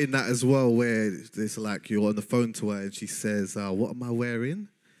part in that as well where it's like you're on the phone to her and she says, what am I wearing?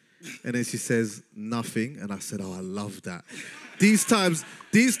 And then she says, nothing. And I said, oh, I love that. These times,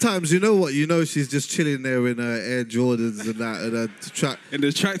 you know what? You know she's just chilling there in her Air Jordans and that, and her track. In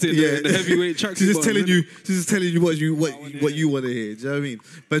the track, the heavyweight track. She's just telling you what you want to hear. Do you know what I mean?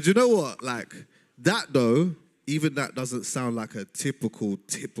 But you know what? Like that though, even that doesn't sound like a typical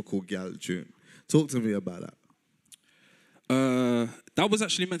gal tune. Talk to me about that. That was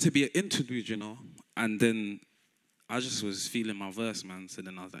actually meant to be an interlude, you know, and then I just was feeling my verse, man. So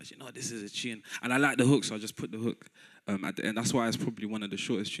then I was like, you know, this is a tune, and I like the hook, so I just put the hook at the end. That's why it's probably one of the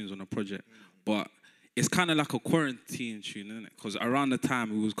shortest tunes on the project, but it's kind of like a quarantine tune, isn't it? Because around the time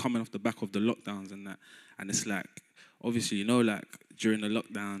we was coming off the back of the lockdowns and that, and it's like, obviously, you know, like during the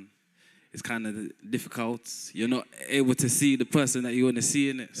lockdown, it's kind of difficult. You're not able to see the person that you want to see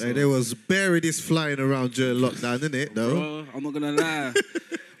in it. So. Hey, there was berries flying around during lockdown, innit? No, bro, I'm not gonna lie,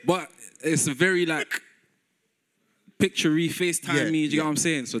 but it's a very like picture-y, FaceTime me. Do you get what I'm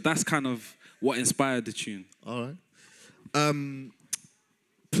saying? So that's kind of what inspired the tune. All right.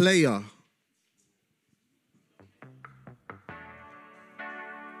 Player.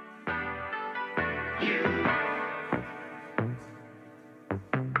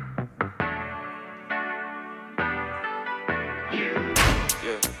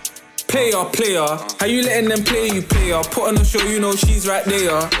 Player, how you letting them play you, player? Put on a show, you know she's right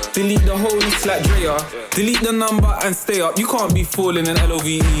there. Delete the whole list like Drea. Delete the number and stay up. You can't be falling in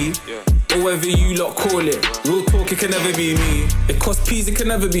LOVE. Or whatever you lot call it. Real talk, it can never be me. It costs peas, it can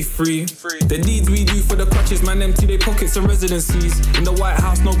never be free. The deeds we do for the crutches, man, empty their pockets and residencies. In the White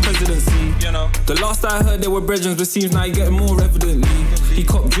House, no presidency. You know. The last I heard they were brethren, but seems now you're getting more evidently. He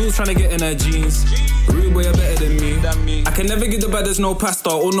copped jewels trying to get in her jeans. Real boy, you're better than me. I can never give the baddest no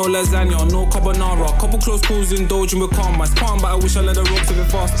pasta or no lasagna, no carbonara. Couple close calls indulging with calm. My spine, but I wish I let the ropes a bit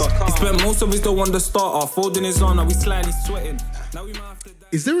faster. He spent most of his dough on the starter, folding his arm, now we slightly sweating. Now we might have to die.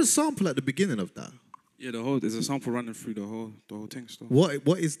 Is there a sample at the beginning of that? Yeah, there's a sample running through the whole thing still.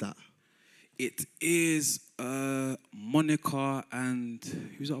 What is that? It is Monica and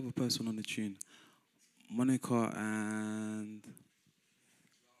who's the other person on the tune? Monica and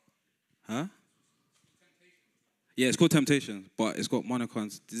yeah, it's called Temptation, but it's got Monica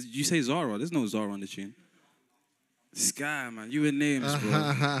and did you say Zara? There's no Zara on the tune. This guy, man, you in names,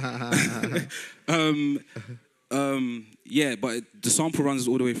 bro. Yeah, but the sample runs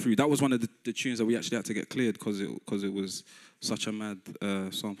all the way through. That was one of the tunes that we actually had to get cleared because it was such a mad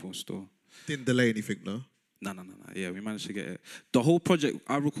sample store. Didn't delay anything, no? No. Yeah, we managed to get it. The whole project,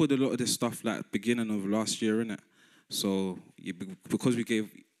 I recorded a lot of this stuff like beginning of last year, innit? So because we gave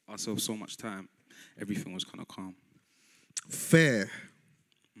ourselves so much time, everything was kind of calm. Fair.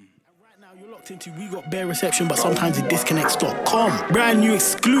 You're locked into We Got Bare Reception, but sometimes it disconnects.com. Brand new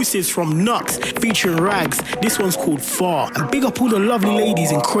exclusives from Knucks featuring Rags. This one's called Far. And big up all the lovely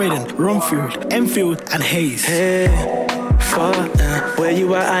ladies in Croydon, Romfield, Enfield, and Hayes. Hey, far, where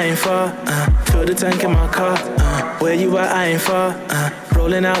you at, I ain't far. Fill the tank in my car. Where you at, I ain't far.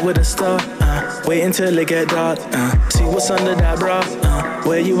 Rolling out with a star. Wait until it get dark. See what's under that bra.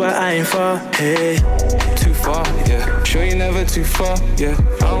 Where you at, I ain't far. Hey, too far, yeah. Sure you never too far, yeah.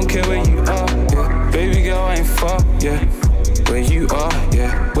 I don't care where you are, yeah. Baby girl, I ain't far, yeah. Where you are,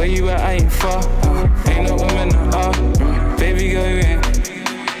 yeah. Where you at, I ain't far. Ain't no woman that are. Baby girl, you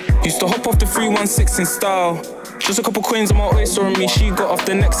ain't. Used to hop off the 316 in style. Just a couple coins on my oyster on me, she got off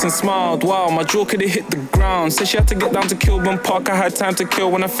the next and smiled. Wow, my jaw could've hit the ground. Said she had to get down to Kilburn Park. I had time to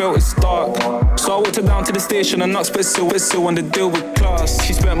kill when I felt it start. So I walked her down to the station and Knucks, but still on the deal with class.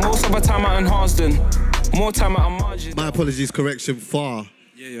 She spent most of her time out in Harsden, more time at a margin. My apologies, correction, Far.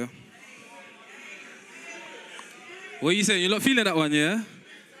 Yeah. What are you saying? You're not feeling that one, yeah?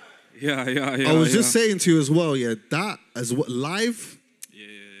 Yeah. I was just saying to you as well, yeah, that as what live? Yeah.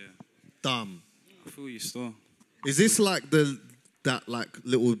 Dumb. I feel you still. Is this like that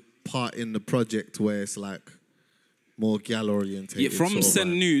little part in the project where it's like more gal orientated? Yeah, from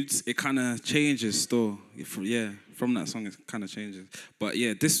Send Nudes, it kind of changes still. From that song, it kind of changes. But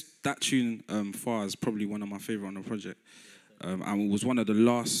yeah, that tune, Far, is probably one of my favorite on the project. and it was one of the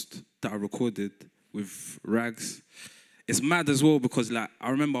last that I recorded with Rags. It's mad as well because like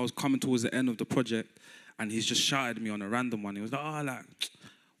I remember I was coming towards the end of the project, and he's just shouted at me on a random one. He was like, "Oh, like,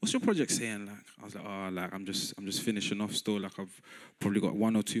 what's your project saying?" Like, I was like, "Oh, like, I'm just finishing off still. Like, I've probably got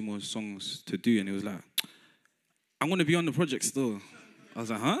 1 or 2 more songs to do." And he was like, "I'm gonna be on the project still." I was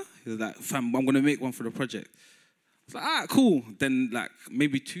like, "Huh?" He was like, "Fam, I'm gonna make one for the project." I was like, "Ah, cool." Then like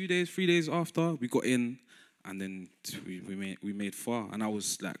maybe 2 days, 3 days after, we got in, and then we made Far, and I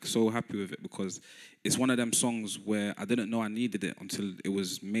was like so happy with it because it's one of them songs where I didn't know I needed it until it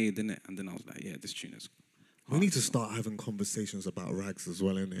was made, innit? And then I was like, yeah, this tune is. We need to start having conversations about Rags as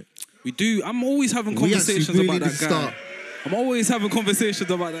well, innit? We do. I'm always having conversations about that guy. I'm always having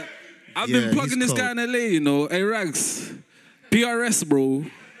conversations about that. I've been plugging this guy in LA, you know. Hey, Rags, PRS, bro.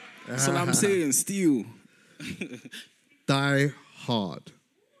 That's what I'm saying. Steel. Die Hard.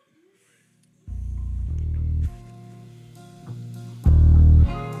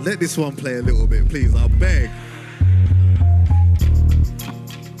 Let this one play a little bit, please. I beg.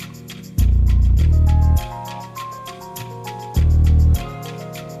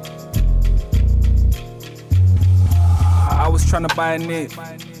 I was trying to buy a nip.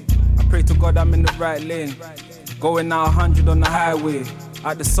 I pray to God I'm in the right lane. Going now 100 on the highway.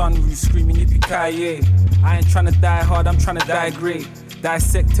 At the sunroof screaming yippee-ki-yay. I ain't trying to die hard, I'm trying to die great.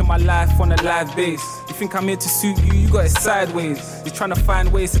 Dissecting my life on a live base. You think I'm here to suit you, you got it sideways. You're trying to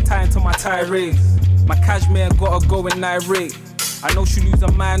find ways to tie into my tirade. My cashmere gotta go in irate. I know she lose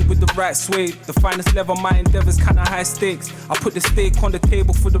her mind with the right sway. The finest level, my endeavors kinda high stakes. I put the steak on the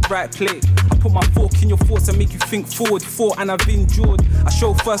table for the right plate. I put my fork in your thoughts and make you think forward. Fought and I've endured. I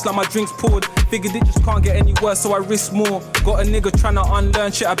show first like my drinks poured. Figured it just can't get any worse, so I risk more. Got a nigga trying to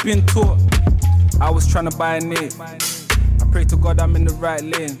unlearn shit I've been taught. I was trying to buy a name. I pray to God I'm in the right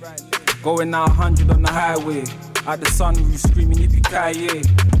lane. Going now 100 on the highway. At the sunroof screaming yippee-ki-yay.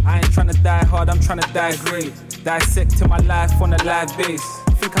 I ain't trying to die hard, I'm trying to die great. Dissecting my life on a live base.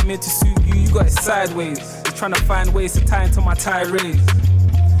 You think I'm here to suit you, you got it sideways. You're trying to find ways to tie into my tirade.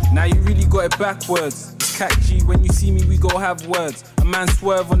 Now you really got it backwards. It's catchy, when you see me we go have words. A man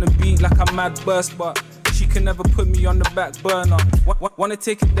swerve on the beat like a mad burst, but she can never put me on the back burner. Wanna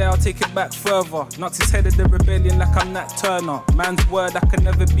take it there, I'll take it back further. Knocks his head of the rebellion like I'm Nat Turner. Man's word, I can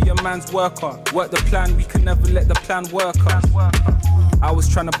never be a man's worker. Work the plan, we can never let the plan work us. I was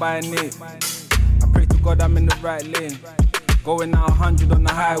trying to buy a name. I pray to God I'm in the right lane. Going now 100 on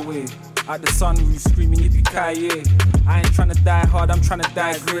the highway. At the sunroof screaming yippee-ki-yay. I ain't trying to die hard, I'm trying to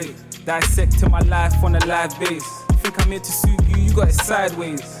die great. Dissecting my life on a live base. You think I'm here to suit you, you got it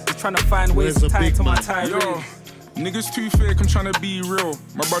sideways. You're trying to find ways to tie into my tirade. Yo, niggas too fake, I'm trying to be real.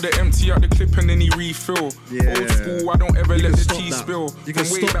 My brother empty out the clip and then he refill. Yeah. Old school, I don't ever let the tea spill. You can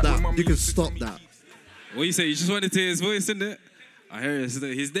stop that. You can stop that. What you say? You just wanted to hear his voice in it? I hear it.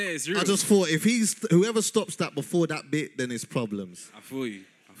 He's there. It's real. I just thought if whoever stops that before that bit, then it's problems. I feel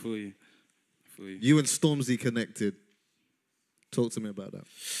you. You and Stormzy connected. Talk to me about that.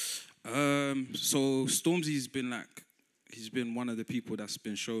 So Stormzy's been he's been one of the people that's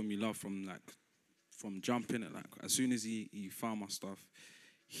been showing me love from jumping it. Like as soon as he found my stuff,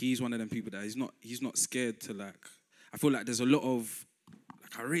 he's one of them people that he's not scared to I feel like there's a lot of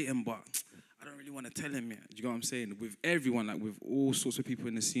I rate him, but I don't really want to tell him yet. Do you know what I'm saying? With everyone, with all sorts of people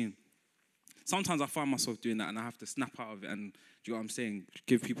in the scene. Sometimes I find myself doing that and I have to snap out of it and, do you know what I'm saying,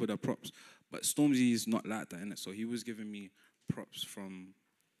 give people their props. But Stormzy is not like that, innit? So he was giving me props from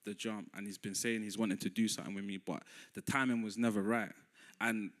the jump and he's been saying he's wanted to do something with me, but the timing was never right.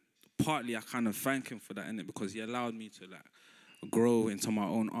 And partly I kind of thank him for that, innit? Because he allowed me to grow into my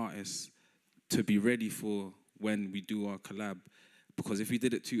own artist to be ready for when we do our collab. Because if we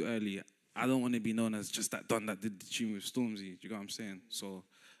did it too early, I don't want to be known as just that Don that did the tune with Stormzy. Do you know what I'm saying? So,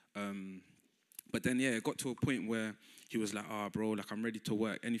 but then, yeah, it got to a point where he was like, bro, I'm ready to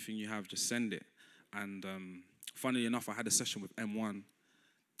work. Anything you have, just send it. And funnily enough, I had a session with M1.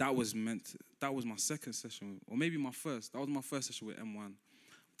 That was my second session, or maybe my first. That was my first session with M1.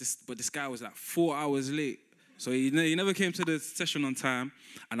 But this guy was 4 hours late. So he never came to the session on time.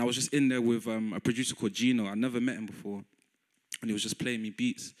 And I was just in there with a producer called Gino. I never met him before. And he was just playing me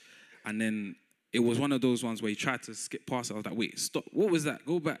beats. And then it was one of those ones where he tried to skip past it. I was like, wait, stop. What was that?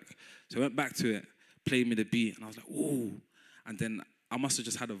 Go back. So I went back to it, played me the beat, and I was like, ooh. And then I must have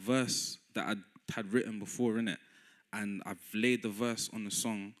just had a verse that I had written before, innit? And I've laid the verse on the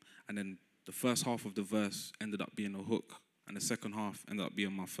song, and then the first half of the verse ended up being a hook, and the second half ended up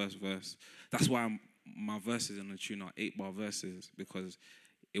being my first verse. That's why my verses in the tune are 8-bar verses, because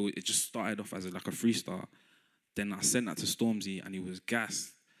it just started off as a freestyle. Then I sent that to Stormzy, and he was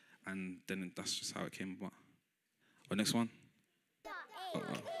gassed. And then that's just how it came about. Next one.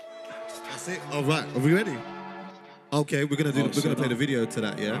 That's it. All right, are we ready? Okay, we're gonna play the video to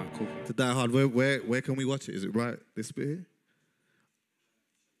that, yeah. Cool. To Die Hard. Where can we watch it? Is it right this bit here?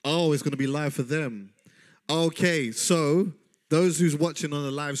 Oh, it's gonna be live for them. Okay, so those who's watching on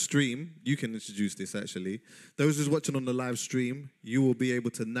the live stream, you can introduce this actually. Those who's watching on the live stream, you will be able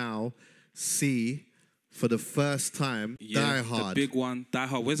to now see for the first time Die Hard. The big one, Die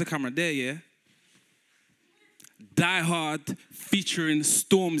Hard. Where's the camera? There, yeah. Die Hard featuring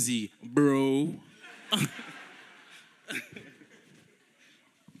Stormzy, bro.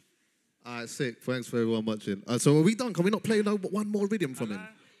 All right, sick. Thanks for everyone watching. So are we done? Can we not play one more rhythm from him?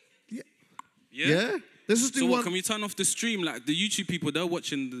 Yeah? Let's just do so one. What, can we turn off the stream? Like the YouTube people, they're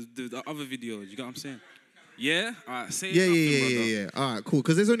watching the other videos. You get what I'm saying? Yeah? All right, say Yeah. All right, cool.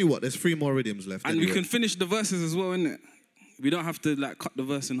 Because there's only there's 3 more rhythms left. And we can finish the verses as well, innit? We don't have to like cut the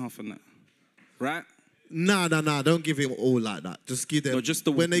verse in half and that. Right? Nah. Don't give him all like that. Just give them,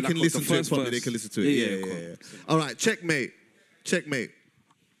 when they can listen to it properly, they can listen to it. Yeah. All right, checkmate.